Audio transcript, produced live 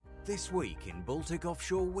This week in Baltic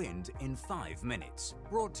Offshore Wind in 5 minutes,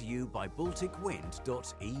 brought to you by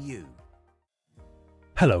BalticWind.EU.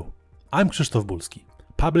 Hello, I'm Krzysztof Bulski,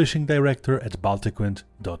 Publishing Director at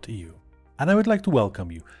BalticWind.EU, and I would like to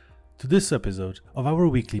welcome you to this episode of our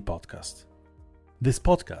weekly podcast. This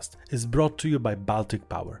podcast is brought to you by Baltic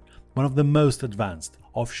Power, one of the most advanced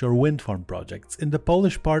offshore wind farm projects in the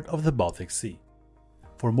Polish part of the Baltic Sea.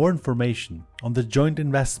 For more information on the joint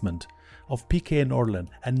investment of PKN Orlen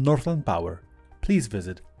and Northland Power, please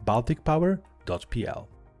visit BalticPower.pl.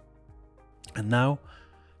 And now,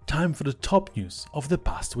 time for the top news of the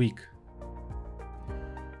past week.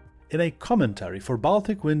 In a commentary for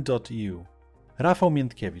BalticWind.EU, Rafał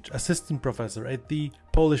Miętkiewicz, assistant professor at the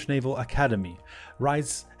Polish Naval Academy,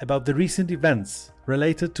 writes about the recent events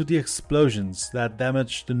related to the explosions that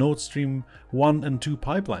damaged the Nord Stream 1 and 2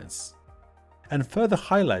 pipelines, and further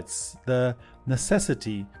highlights the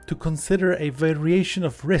necessity to consider a variation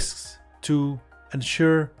of risks to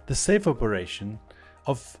ensure the safe operation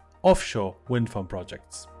of offshore wind farm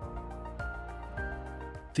projects.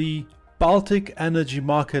 The Baltic Energy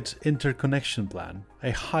Market Interconnection Plan,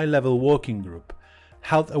 a high-level working group,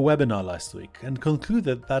 held a webinar last week and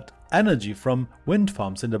concluded that energy from wind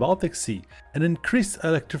farms in the Baltic Sea and increased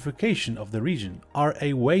electrification of the region are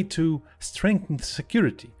a way to strengthen the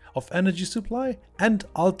security of energy supply and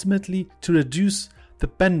ultimately to reduce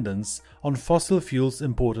dependence on fossil fuels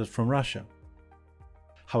imported from Russia.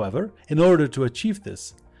 However, in order to achieve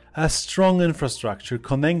this, a strong infrastructure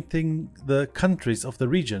connecting the countries of the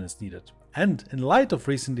region is needed, and in light of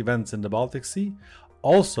recent events in the Baltic Sea,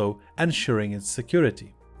 also ensuring its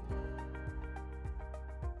security.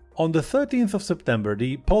 On the 13th of September,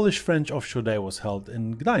 the Polish-French Offshore Day was held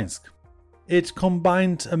in Gdańsk. It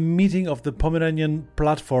combined a meeting of the Pomeranian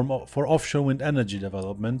Platform for Offshore Wind Energy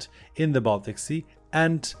Development in the Baltic Sea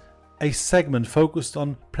and a segment focused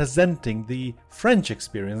on presenting the French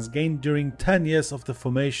experience gained during 10 years of the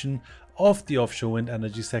formation of the offshore wind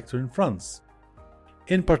energy sector in France.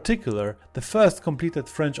 In particular, the first completed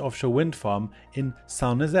French offshore wind farm in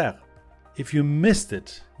Saint-Nazaire. If you missed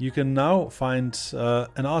it, you can now find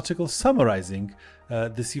an article summarizing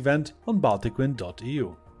this event on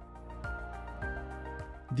BalticWind.eu.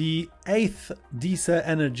 The 8th DISE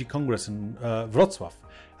Energy Congress in Wrocław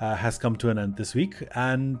has come to an end this week,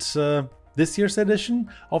 and this year's edition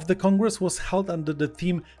of the Congress was held under the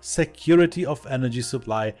theme Security of Energy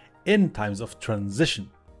Supply in Times of Transition.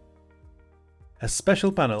 A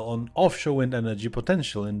special panel on offshore wind energy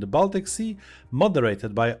potential in the Baltic Sea,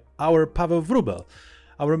 moderated by our Paweł Wróbel,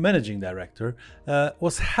 our managing director,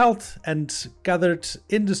 was held and gathered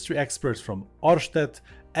industry experts from Ørsted,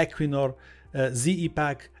 Equinor,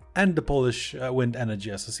 ZE-PAK and the Polish Wind Energy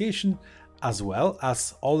Association, as well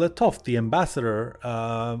as Ole Toft, the ambassador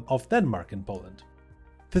of Denmark in Poland.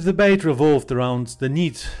 The debate revolved around the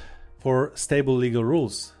need for stable legal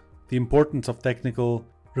rules, the importance of technical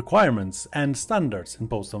requirements and standards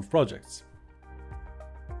imposed on projects.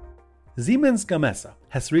 Siemens Gamesa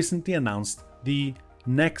has recently announced the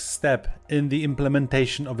next step in the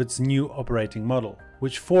implementation of its new operating model,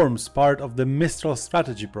 which forms part of the Mistral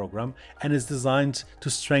strategy program and is designed to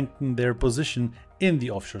strengthen their position in the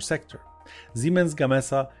offshore sector. Siemens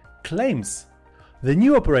Gamesa claims the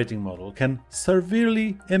new operating model can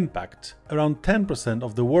severely impact around 10%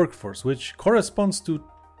 of the workforce, which corresponds to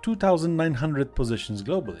 2,900 positions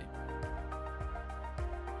globally.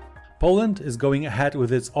 Poland is going ahead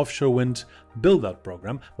with its offshore wind build-out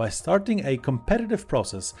program by starting a competitive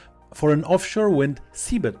process for an offshore wind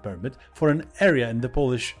seabed permit for an area in the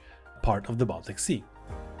Polish part of the Baltic Sea.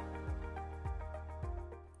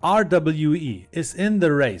 RWE is in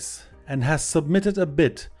the race and has submitted a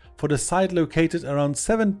bid for the site located around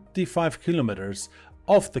 75 kilometers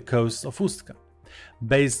off the coast of Ustka.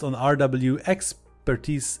 Based on RWE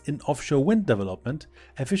expertise in offshore wind development,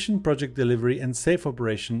 efficient project delivery and safe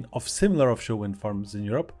operation of similar offshore wind farms in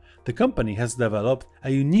Europe, the company has developed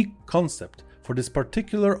a unique concept for this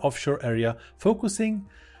particular offshore area, focusing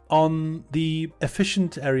on the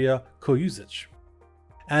efficient area co-usage.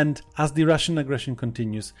 And as the Russian aggression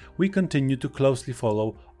continues, we continue to closely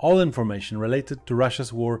follow all information related to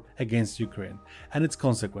Russia's war against Ukraine and its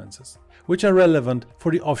consequences, which are relevant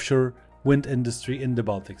for the offshore wind industry in the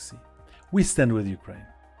Baltic Sea. We stand with Ukraine.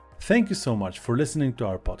 Thank you so much for listening to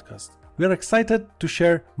our podcast. We are excited to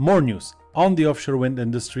share more news on the offshore wind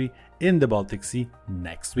industry in the Baltic Sea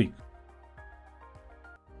next week.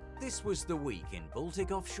 This was the week in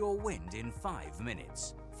Baltic Offshore Wind in 5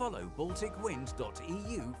 minutes. Follow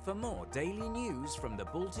BalticWind.EU for more daily news from the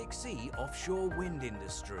Baltic Sea offshore wind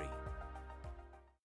industry.